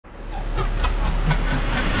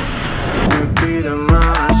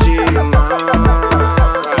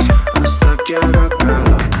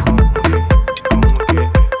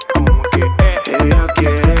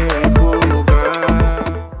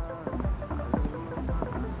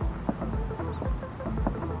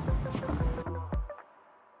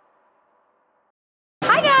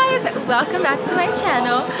welcome back to my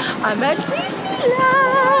channel. I'm at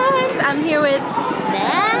Disneyland. I'm here with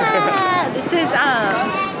This is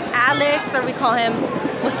Alex, or we call him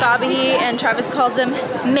Wasabi, and Travis calls him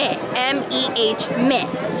Meh, M-E-H, Meh.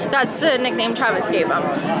 That's the nickname Travis gave him.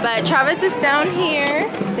 But Travis is down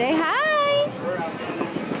here. Say hi.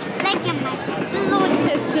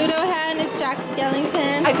 His Pluto hat and his Jack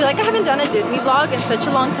Skellington. I feel like I haven't done a Disney vlog in such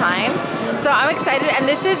a long time, so I'm excited. And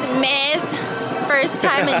this is Meh's first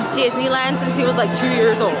time in Disneyland since he was like 2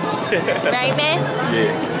 years old. Right, Meh?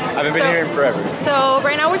 Yeah. I haven't been here in forever. So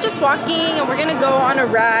right now we're just walking and we're gonna go on a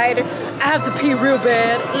ride. I have to pee real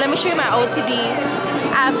bad. Let me show you my OTD.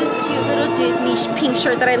 I have this cute little Disney pink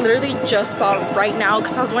shirt that I literally just bought right now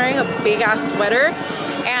because I was wearing a big ass sweater.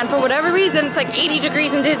 And for whatever reason, it's like 80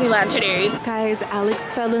 degrees in Disneyland today. Guys, Alex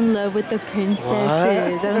fell in love with the princesses.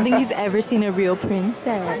 What? I don't think he's ever seen a real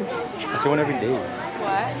princess. I see one every day.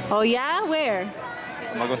 What? Oh yeah? Where?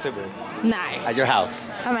 I'm not gonna say where. Nice. At your house.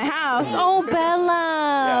 At my house? Oh,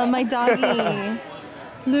 Bella, my doggy.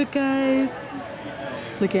 Look, guys.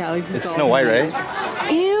 Look at Alex. It's Snow White, right?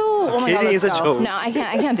 Ew. Oh my God, let's a go. joke. No, I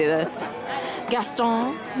can't do this.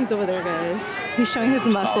 Gaston, he's over there, guys. He's showing his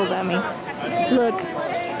muscles at me. Look.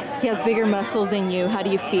 He has bigger muscles than you. How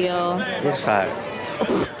do you feel? He looks fat.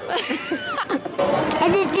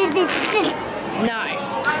 Nice.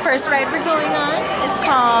 First ride we're going on is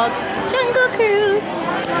called Jungle Cruise.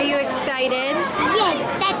 Are you excited? Yes.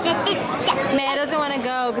 Meh doesn't want to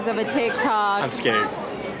go because of a TikTok. I'm scared.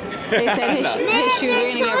 They said his shoes are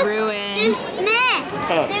gonna get ruined.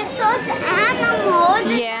 They're such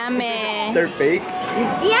animals. Yeah, Meh. They're fake?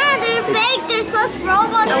 Yeah, they're fake. They're such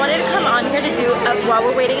robots. I wanted to come on here to do, while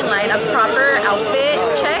we're waiting in line, a proper outfit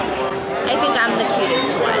check. I think I'm the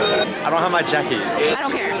cutest one. I don't have my jacket. I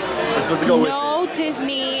don't care. I'm supposed to go with No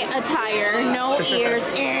Disney attire, no ears.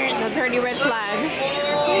 That's already a red flag.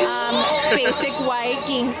 Basic white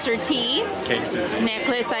gangster tee. Gangster tee.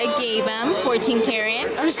 Necklace I gave him, 14 karat.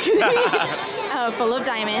 I'm just kidding. Full of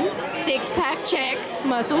diamonds. Six-pack check,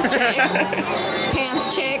 muscles check,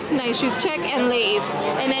 pants check, nice shoes check, and lace.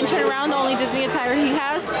 And then turn around, the only Disney attire he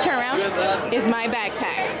has, turn around, is my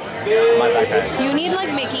backpack. My backpack. You need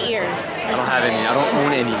like Mickey ears. I don't have any. I don't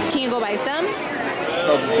own any. Can you go buy some?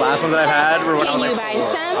 The last ones that I've had were when I was Can you like, buy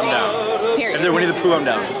some? I'm down. Period. If they're Winnie the Pooh, I'm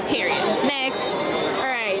down. Period. Next.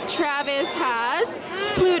 Alright, Travis has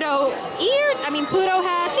Pluto ears. Pluto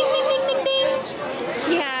hat. Ding, ding, ding, ding, ding.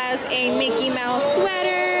 He has a Mickey Mouse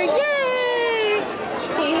sweater. Yay!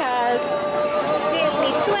 He has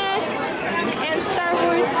Disney sweats and Star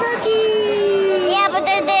Wars cookies. Yeah, but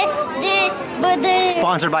they're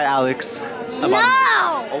Sponsored by Alex. No!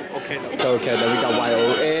 Oh, okay. Okay, then we got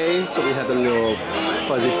YOA, so we have the little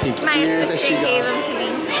fuzzy pink My ears that she assistant gave got. them to me.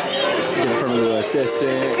 Give it from a little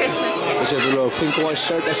assistant. Christmas gift. And she has a little pink one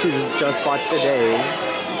shirt that she just bought today.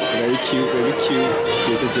 Very cute, very cute.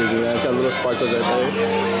 See, this is Disneyland. It's got little sparkles right there.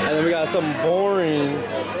 And then we got some boring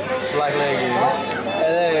black leggings.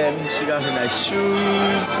 And then she got her nice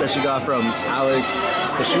shoes that she got from Alex,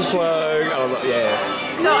 the shoe plug. I don't know,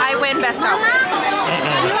 yeah. So I win best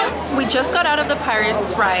outfit. We just got out of the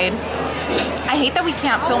Pirates ride. I hate that we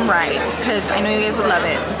can't film rides because I know you guys would love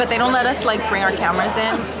it, but they don't let us like bring our cameras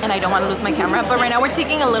in, and I don't want to lose my camera. But right now we're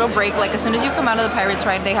taking a little break. Like as soon as you come out of the Pirates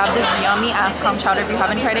ride, they have this yummy ass clam chowder. If you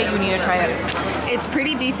haven't tried it, you need to try it. It's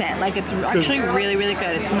pretty decent. Like it's actually really, really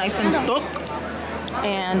good. It's nice and thick.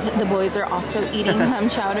 And the boys are also eating clam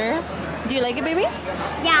chowder. Do you like it, baby?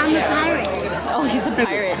 Yeah, I'm a pirate. Oh, he's a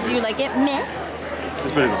pirate. Do you like it, Meh?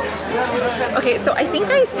 It's pretty nice. Okay, so I think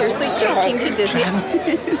I seriously just came to Disney.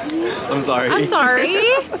 I'm sorry. I'm sorry,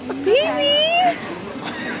 baby.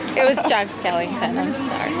 It was Jack Skellington. I'm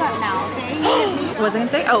sorry. What was I gonna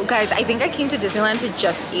say? Oh, guys, I think I came to Disneyland to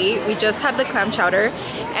just eat. We just had the clam chowder,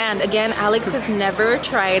 and again, Alex has never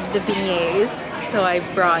tried the beignets, so I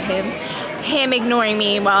brought him. Him ignoring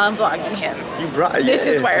me while I'm vlogging him. You brought. This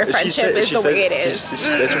is why our friendship is the way it is. She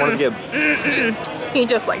said she wanted to get. He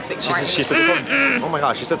just likes ignoring. She said they're called. Oh my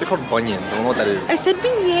gosh, she said they're called bunions. I don't know what that is. I said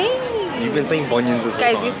beignet. You've been saying bunions as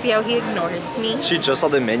well. Guys, you see how he ignores me? She just saw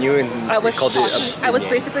the menu and I was called talking, it. I was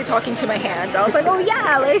basically talking to my hand. I was like, oh yeah,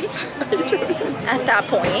 Alex. At that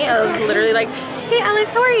point, I was literally like, hey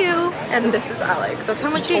Alex, how are you? And this is Alex. That's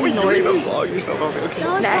how much he ignores me. Vlog yourself. I was like, okay.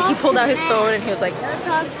 Nah, he pulled out his phone and he was like,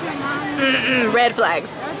 red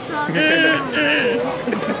flags.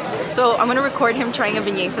 So I'm gonna record him trying a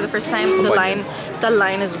beignet for the first time. The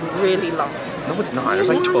line is really long. No, it's not. There's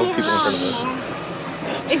like 12 people in front of us.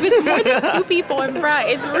 If it's more than 2 people in front,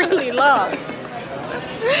 it's really long.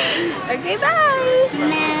 Okay, bye.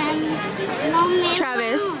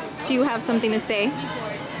 Travis, do you have something to say?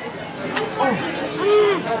 Oh,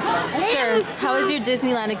 Sir, how is your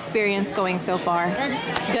Disneyland experience going so far? Good.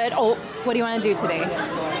 Good? Oh, what do you want to do today?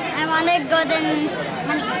 I wanted golden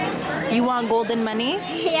money. You want golden money?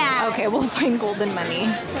 Yeah. Okay, we'll find golden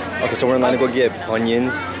money. Okay, so we're in line to go get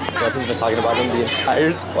bunions. Yoatzi's been talking about them the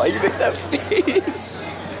entire time. Why you make that face?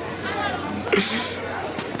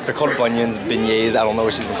 They're called bunions, beignets. I don't know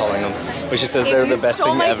what she's been calling them, but she says they're the best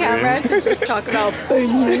thing ever. Camera to just talk about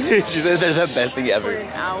bunions. She says they're the best thing ever. An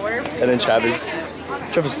hour. And then Travis,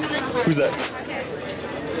 who's that?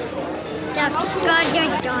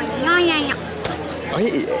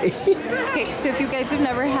 Okay, so if you guys have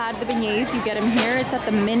never had the beignets, you get them here. It's at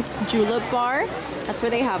the Mint Julep Bar. That's where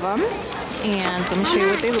they have them. And let me show you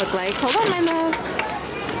what they look like. Hold on, my love.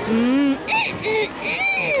 The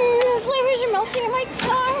flavors are melting in my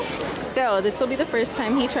tongue. So this will be the first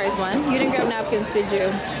time he tries one. You didn't grab napkins, did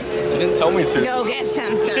you? You didn't tell me to. Go get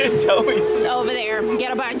some, You sir. didn't tell me to. Over there.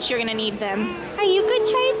 Get a bunch. You're gonna need them. Are you good?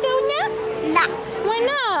 Try a donut? No. Why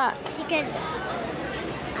not? Because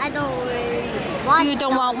I don't really want You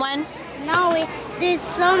don't want one? No, there's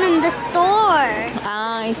some in the store.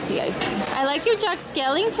 Ah, I see, I see. I like your Jack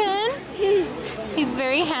Skellington. He's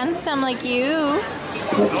very handsome like you.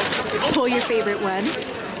 Pull your favorite one.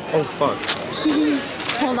 Oh, fuck.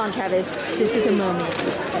 Hold on, Travis. This is a moment.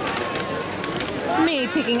 Me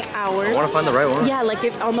taking hours. I want to find the right one. Yeah, like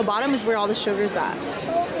if on the bottom is where all the sugar's at.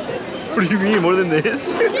 What do you mean? More than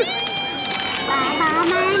this? Show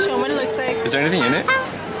them what it looks like. Is there anything in it?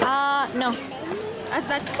 No.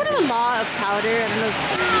 That's kind of a law of powder. I don't know.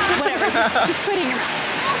 Whatever. Just put it in your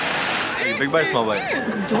mouth. Hey, big bite, small bite.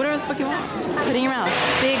 Do whatever the fuck you want. Just put it in your mouth.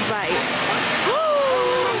 Big bite.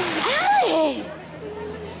 Alex!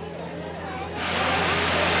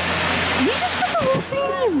 You just put the whole thing in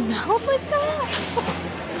your mouth like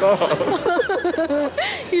that?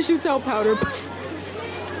 You should tell powder.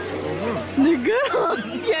 They're good, huh?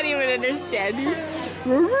 You can't even understand you.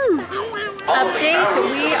 Update,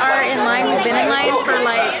 we are in line. We've been in line for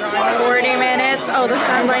like 40 minutes. Oh, the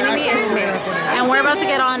sun blinding me is me. And we're about to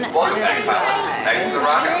get on this ride.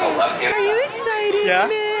 Are you excited? Yeah.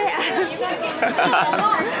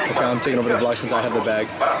 Okay, I'm taking over the vlog since I have the bag.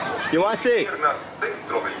 Yoatzi!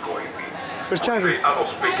 Where's Travis?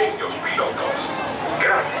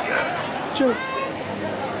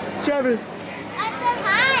 Travis! I said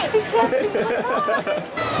hi.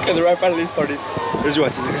 Okay, the ride finally started. There's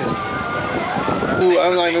Yoatzi. Ooh,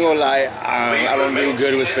 I'm not even gonna lie. I don't do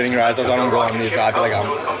good with spinning rides. That's why I don't go on these. I feel like I'm.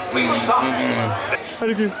 How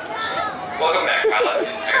do you feel? Welcome back, pilot.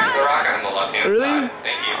 Exit the rock on the left-hand Really? side.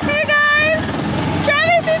 Thank you. Hey guys!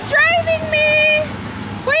 Travis is driving me!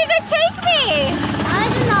 Where you gonna take me?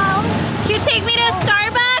 I don't know. Can you take me to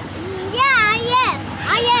Starbucks? Yeah,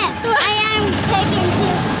 I am taking to.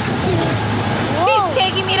 He's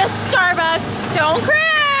taking me to Starbucks. Don't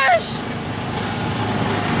crash!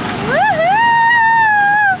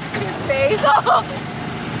 Woohoo! His face. Oh!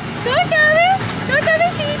 Look at it! Look at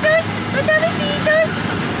it, Cheetos! Look at it, Cheetos!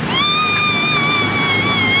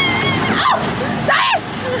 Oh! Nice!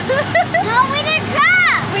 No, we didn't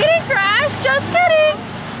crash. We didn't crash, just kidding!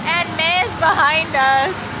 And May's behind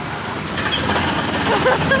us.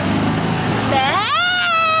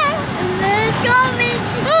 Let's go,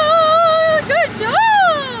 Mitch. Oh, good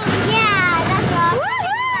job! Yeah, that's right.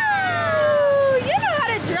 Woohoo! You know how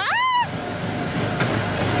to drive?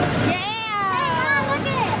 Yeah! Hey, Mom, look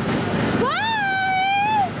at it.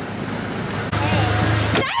 Bye!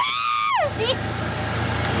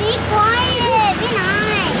 Be quiet. Be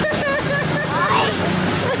nice.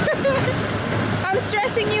 I'm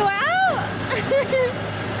stressing you out?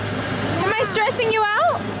 Am I stressing you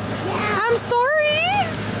out? Yeah, I'm sorry.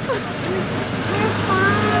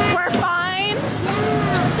 we're fine. We're fine.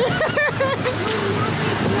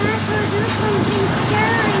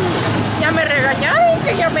 Ya me regañaron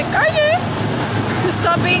que ya me calle to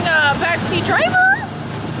stop being a backseat driver.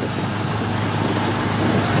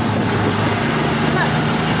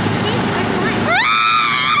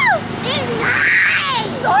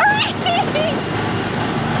 Sorry.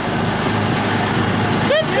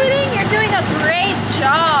 Just kidding. You're doing a great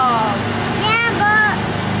job.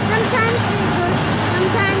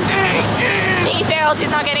 He failed.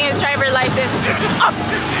 He's not getting his driver's license. Oh.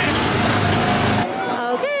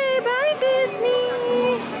 Okay, bye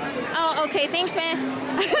Disney. Oh, okay. Thanks, man.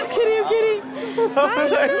 I'm just kidding. I'm kidding. Bye,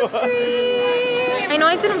 little tree. I know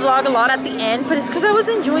I didn't vlog a lot at the end, but it's because I was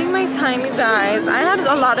enjoying my time, you guys. I had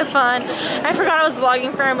a lot of fun. I forgot I was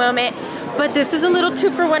vlogging for a moment, but this is a little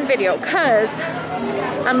 2-for-1 video because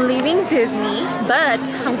I'm leaving Disney, but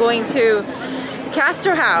I'm going to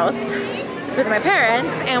Castro House with my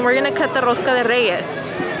parents, and we're gonna cut the Rosca de Reyes.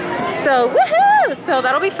 So, woohoo! So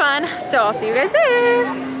that'll be fun. So I'll see you guys there.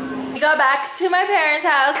 We got back to my parents'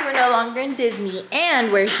 house. We're no longer in Disney,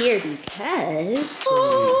 and we're here because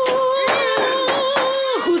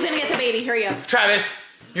who's gonna get the baby? Hurry up. Travis,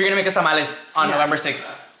 you're gonna make us tamales on November 6th.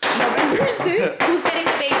 November 6th. Who's getting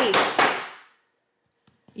the baby?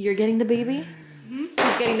 You're getting the baby?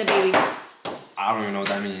 Who's getting the baby? I don't even know what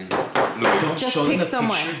that means. Louis. Just pick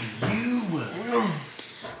someone.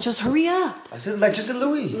 Just hurry up. I said like just a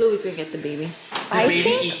Louis. Louis gonna get the baby. I baby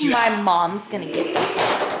think eats you my mom's gonna get it.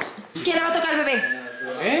 ¿Quién le va a tocar el bebé?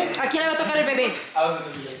 ¿A quién le va a tocar el bebé?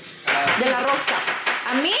 De la Rosca.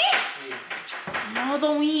 ¿A mí? No,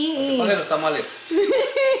 Domi. Ponle los tamales.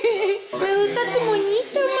 Me gusta tu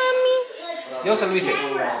moñito, mami. Yo se lo hice.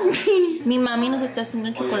 Mi mami nos está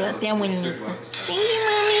haciendo chocolate a buenita. Thank you,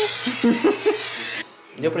 mami.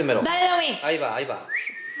 Yo primero. Dale, Domi. Ahí va, ahí va.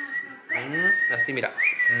 Así, mira.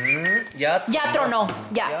 Ya tronó.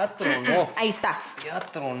 Ya. Ya tronó. Ahí está. Ya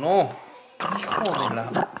tronó. Hijo de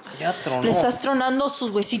la... Ya tronó. Le estás tronando sus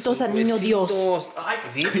huesitos al niño Dios. Ay,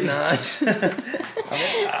 nice. A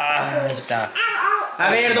ver. Ahí está. A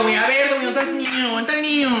ver, Domi, ¿dónde está el niño? ¿Dónde está el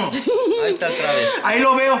niño? Ahí está otra vez. Ahí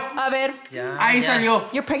lo veo. A ver. Ya, Ahí ya. salió.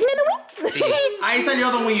 ¿You're pregnant, Domi? Sí. Ahí salió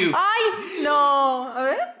Don Wii. Ay, no. A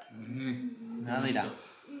ver. Nada, irá.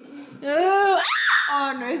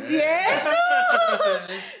 Oh, no es cierto.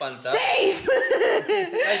 Espanta. Safe.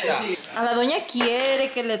 Ahí está. A la doña quiere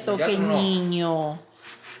que le toque el niño.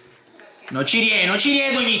 No chiré,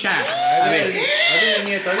 doñita. A ver. Ahí viene el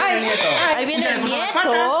nieto, ahí viene el nieto. Ahí viene ¿Se le el cortó las nieto.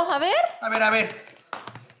 patas? A ver. A ver.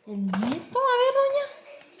 ¿El nieto? A ver, doña.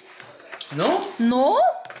 ¿No? ¿No?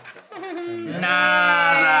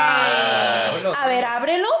 Nada. A ver,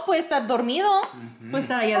 ábrelo. Puede estar dormido. Puede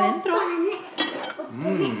estar ahí adentro.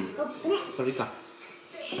 Ahorita.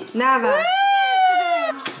 Nada.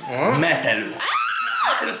 Mételo.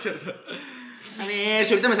 No es cierto. A ver,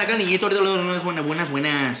 si ahorita me saca el niñito, ahorita lo unas buenas.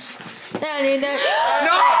 Dale, dale.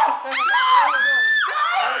 ¡No!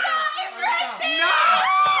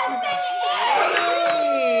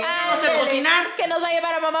 No sé cocinar. Que nos va a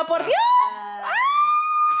llevar a mamá, por Dios.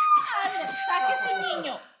 Saque su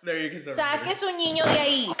niño. Saque su niño de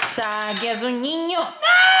ahí. Saque a su niño.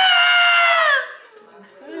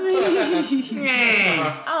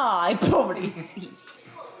 Ay, pobrecito.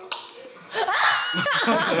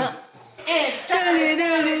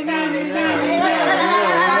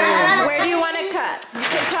 Where do you want to cut? You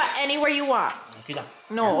can cut anywhere you want.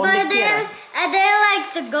 No, But donde quieras. are there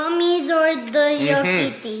like the gummies or the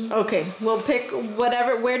Yoatzi? Okay, we'll pick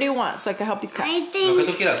whatever. Where do you want so I can help you cut? I Lo que tú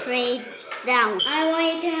think quieras. straight down. I want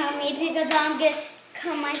you to help me because I'm gonna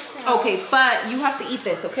cut myself. Okay, but you have to eat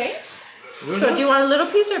this, okay? So do you want a little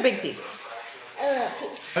piece or a big piece? A little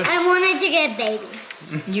piece. I wanted to get a baby.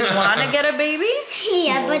 You want to get a baby?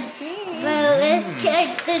 Yeah, but let's check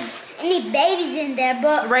if there's any babies in there.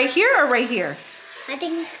 But Right here or right here? I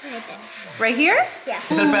think right there. Right here? Yeah.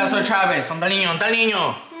 Es el pedazo de Travis. ¿Dónde está el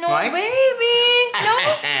niño? No, hay? baby. No.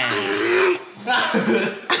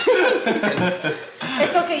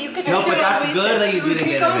 It's okay, you can No, just but do that's it. good that you didn't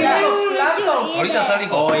get it. Ahorita sale.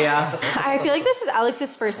 Oh, yeah. I feel like this is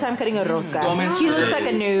Alex's first time cutting a rosca. Comments He looks like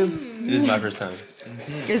a noob. It is my first time.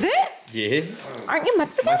 Is it? Yeah. Aren't you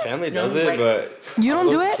Mexican? My family does it, but You don't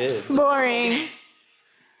do I was it? a kid. Boring.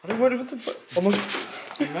 What the fuck? Oh my.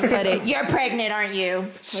 Cut it. You're pregnant, aren't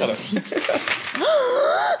you? Shut up.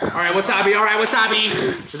 All right, wasabi.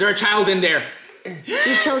 Is there a child in there?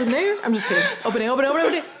 There's a child in there? I'm just kidding. Open it.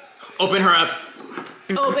 Open her up.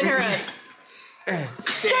 Open her up.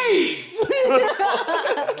 Safe!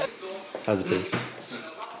 How's it taste?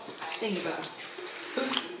 Thank you, Baba.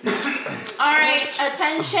 All right,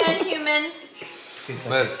 attention, humans.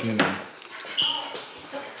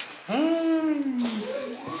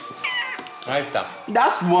 Ahí está.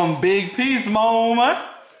 That's one big piece, mama.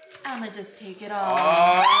 I'm gonna just take it all.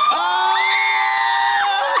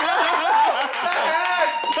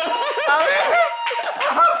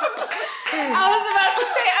 I was about to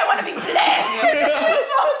say I want to be blessed.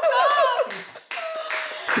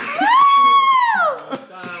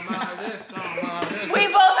 We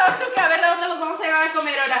both have to que a ver dónde los vamos a llevar a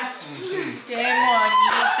comer ahora. Qué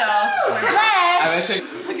moñitos. We're blessed.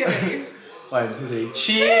 Okay, ready? 1, 2, 3.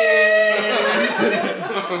 Cheers.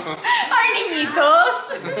 Our niñitos.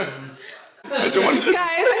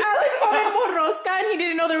 Guys, Alex wanted more rosca and he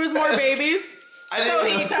didn't know there was more babies. So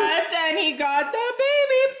he cuts and he got the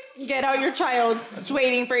baby. Get out your child. It's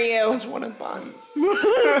waiting for you. I just want a bun.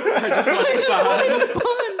 I just wanted a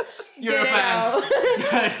bun. You're Get a it fan. out.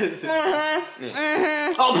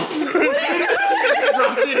 Oh, just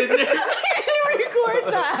dropped it in there. I didn't record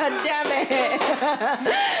that. Damn it.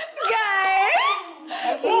 Guys.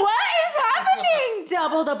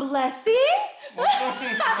 the blessing?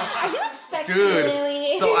 Are you expecting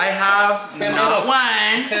Louis? So I have not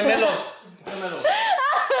one,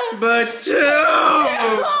 but two.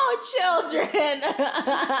 Oh, children.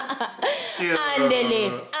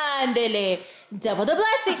 Ándele. Double the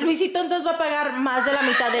blessing. Luisito entonces va a pagar más de la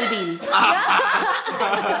mitad del bill.